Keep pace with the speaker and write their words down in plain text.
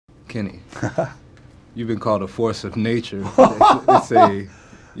McKinney. You've been called a force of nature.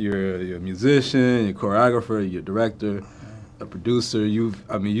 You're a musician, you're a choreographer, you're a director, a producer.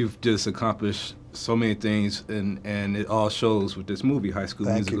 You've just accomplished so many things, and it all shows with this movie, High School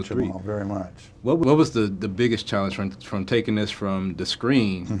Musical 3. Thank you, Jamal, very much. What was the biggest challenge from taking this from the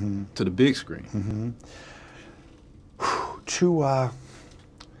screen to the big screen?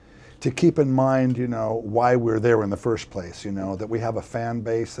 To keep in mind, you know, why we're there in the first place, you know, that we have a fan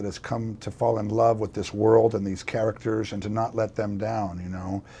base that has come to fall in love with this world and these characters, and to not let them down, you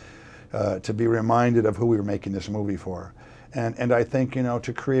know, to be reminded of who we were making this movie for. And I think, you know,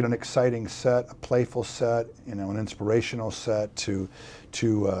 to create an exciting set, a playful set, you know, an inspirational set, to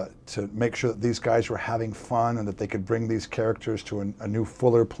make sure that these guys were having fun and that they could bring these characters to a new,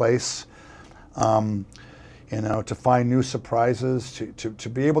 fuller place. You know, to find new surprises, to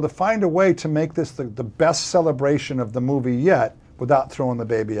be able to find a way to make this the best celebration of the movie yet, without throwing the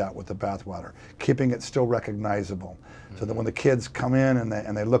baby out with the bathwater, keeping it still recognizable, so that when the kids come in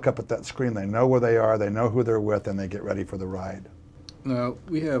and they look up at that screen, they know where they are, they know who they're with, and they get ready for the ride. Now,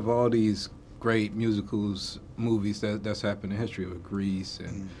 we have all these great musicals, movies that's happened in history, with Grease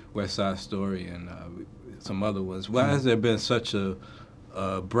and West Side Story and some other ones. Why has there been such a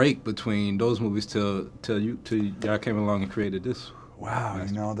break between those movies till y'all came along and created this? Wow,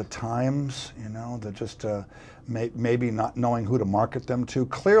 you know, the times, you know, just maybe not knowing who to market them to.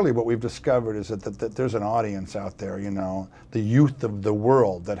 Clearly what we've discovered is that there's an audience out there, you know, the youth of the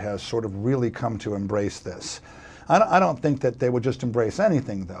world that has sort of really come to embrace this. I don't think that they would just embrace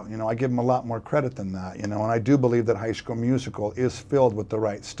anything, though. You know, I give them a lot more credit than that, you know, and I do believe that High School Musical is filled with the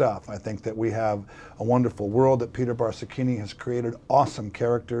right stuff. I think that we have a wonderful world that Peter Barsacchini has created, awesome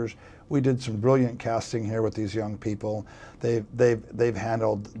characters. We did some brilliant casting here with these young people. They've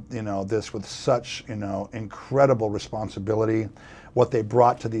handled, you know, this with such, you know, incredible responsibility. What they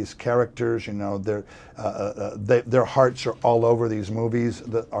brought to these characters, you know, their hearts are all over these movies.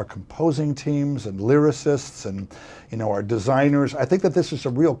 Our composing teams and lyricists and, you know, our designers. I think that this is a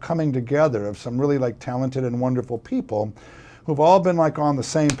real coming together of some really like talented and wonderful people who've all been like on the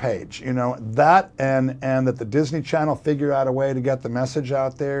same page, you know, that and that the Disney Channel figured out a way to get the message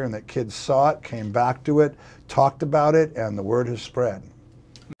out there, and that kids saw it, came back to it, talked about it, and the word has spread.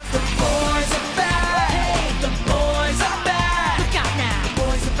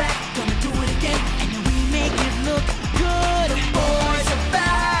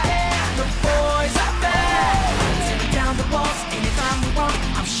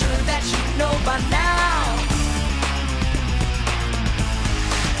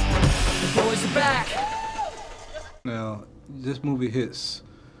 Now, this movie hits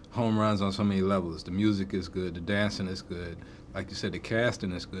home runs on so many levels. The music is good, the dancing is good, like you said, the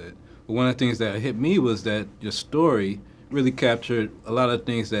casting is good. But one of the things that hit me was that your story really captured a lot of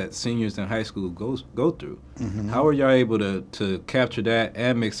things that seniors in high school go through. How are y'all able to capture that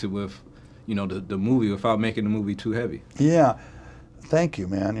and mix it with, you know, the movie without making the movie too heavy? Yeah, thank you,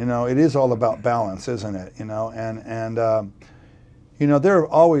 man. You know, it is all about balance, isn't it? You know, and you know, there have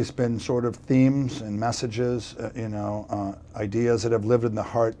always been sort of themes and messages, you know, ideas that have lived in the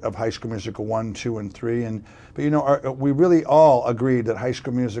heart of High School Musical 1, 2, and 3. But, you know, we really all agreed that High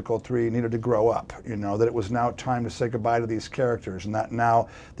School Musical 3 needed to grow up, you know, that it was now time to say goodbye to these characters, and that now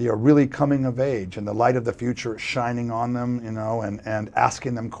they are really coming of age, and the light of the future is shining on them, you know, and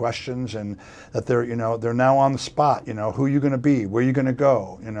asking them questions, and that they're, you know, they're now on the spot, you know, who are you going to be, where are you going to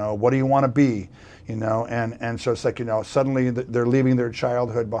go, you know, what do you want to be? You know, and so it's like, you know, suddenly they're leaving their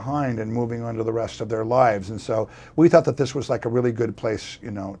childhood behind and moving on to the rest of their lives. And so we thought that this was like a really good place,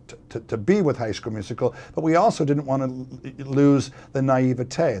 you know, to be with High School Musical. But we also didn't want to lose the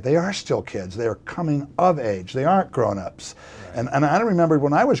naivete. They are still kids. They are coming of age. They aren't grown-ups. Right. And I remember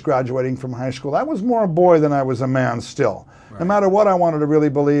when I was graduating from high school, I was more a boy than I was a man still. Right. No matter what I wanted to really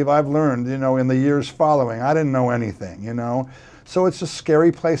believe, I've learned, you know, in the years following, I didn't know anything, you know. So it's a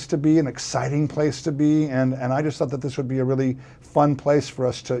scary place to be, an exciting place to be, and I just thought that this would be a really fun place for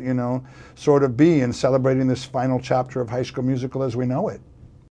us to, you know, sort of be in celebrating this final chapter of High School Musical as we know it.